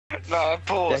No,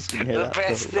 pause. Definitely hear The that,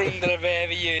 best though. thing that I've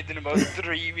ever heard in about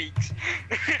 3 weeks.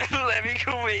 Let me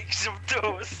go make some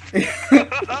toast.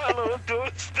 Hello,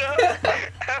 toaster.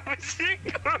 How's it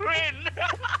going?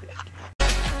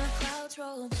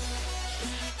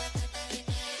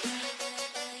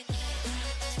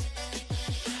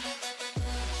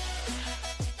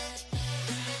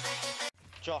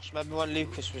 Josh, remember when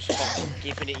Lucas was fucking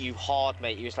giving it you hard,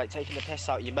 mate? He was like taking the piss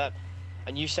out of your mum.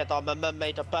 And you said, oh, my mum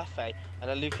made a buffet. And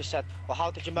then Lucas said, well,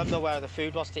 how did your mum know where the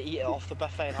food was to eat it off the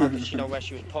buffet? And how did she know where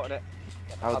she was putting it?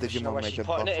 How did your mum make a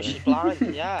buffet? If she's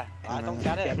blind, yeah. I don't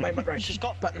get it. Yeah, She's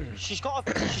got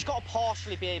to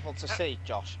partially be able to see,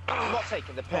 Josh. I'm not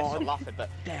taking the piss, I'm laughing, but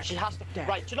she has to.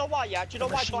 Right, do you know why, yeah? Do you know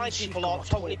why blind people aren't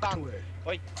totally banned?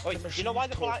 Wait, do you know why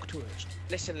the blind...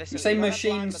 Listen. You say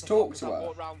machines talk to her?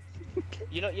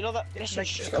 You know that. Listen,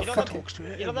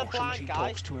 you know the blind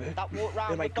guy that walk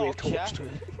around with dogs, yeah?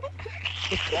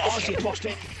 Honestly,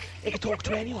 it can talk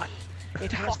to anyone.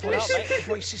 It has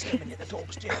voice system in it that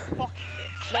talks to you. Fuck.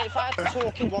 Mate, if I had a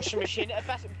talking washing machine,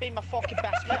 it'd be my fucking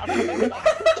best mate.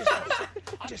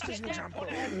 I'd just as an example.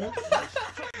 4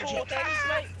 days,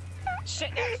 mate.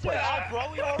 Sit next to it. Hi,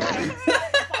 bro, you alright?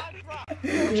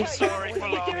 I'm sorry for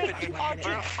laughing.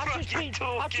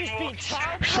 I've just been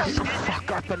tired. Shut the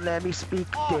fuck up and let me speak,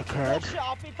 dickhead. Shit,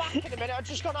 I'll be back in a minute. I'm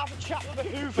just gonna have a chat with the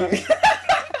Hoover.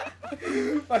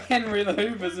 Fuck Henry the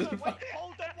Hoovers.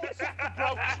 Hold on 1 second,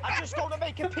 bro. I'm just gonna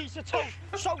make a piece of toast.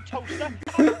 So, toaster.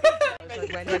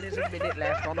 When there's a minute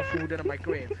left on the food in the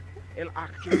microwave, it'll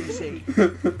actually say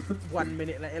 1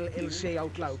 minute left. It'll say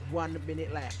out loud 1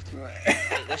 minute left.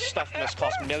 This stuff must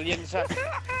cost millions.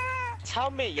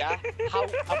 Tell me, yeah, how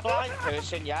a blind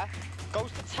person, yeah, goes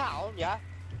to town, yeah,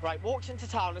 right, walks into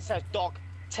town and says, dog,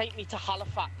 take me to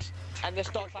Halifax. And this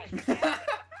dog's like, and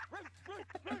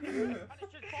it's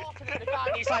just barking at the guy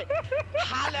and he's like,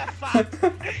 Halifax,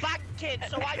 bank kid,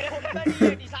 so I put money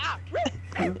in. He's like,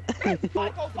 if I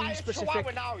go buy a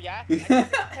chihuahua now, yeah, and you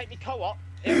take me co-op,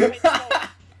 it'll take me co-op.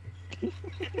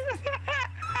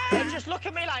 They just look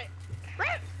at me like,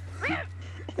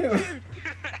 dude,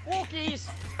 walkies.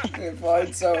 If I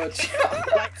had so much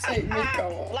take me,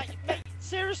 come on. Like, mate,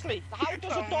 seriously, how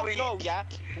does a dog know, yeah,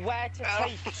 where to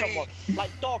take someone? Like,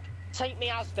 dog, take me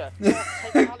Asda, dog,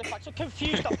 take me Halifax. I'm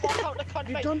confused, the fuck out the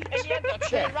country, mate. In the end, I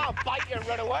turn around, bite you and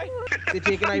run away. They're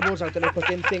taking eyeballs out and they put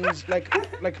in things like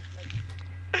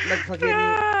fucking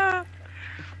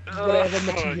whatever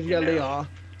material they are.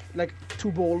 Like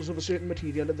 2 balls of a certain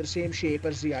material of the same shape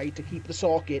as the eye to keep the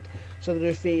socket so that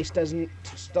her face doesn't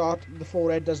start, the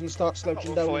forehead doesn't start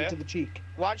slouching down into the cheek.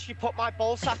 Why don't you put my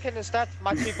ball sack in instead?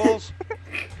 My 2 balls.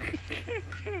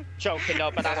 Joking,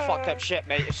 no, but that's fucked up shit,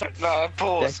 mate. No,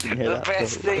 pause. Definitely hear The that,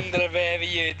 best though. thing that I've ever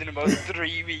heard in about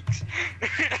 3 weeks.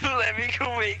 Let me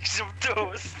go make some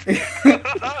toast.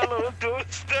 Hello,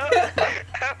 toaster.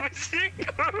 How's it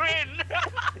going?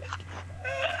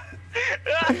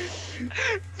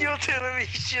 You're telling me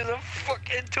she's a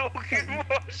fucking talking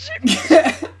washing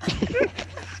machine?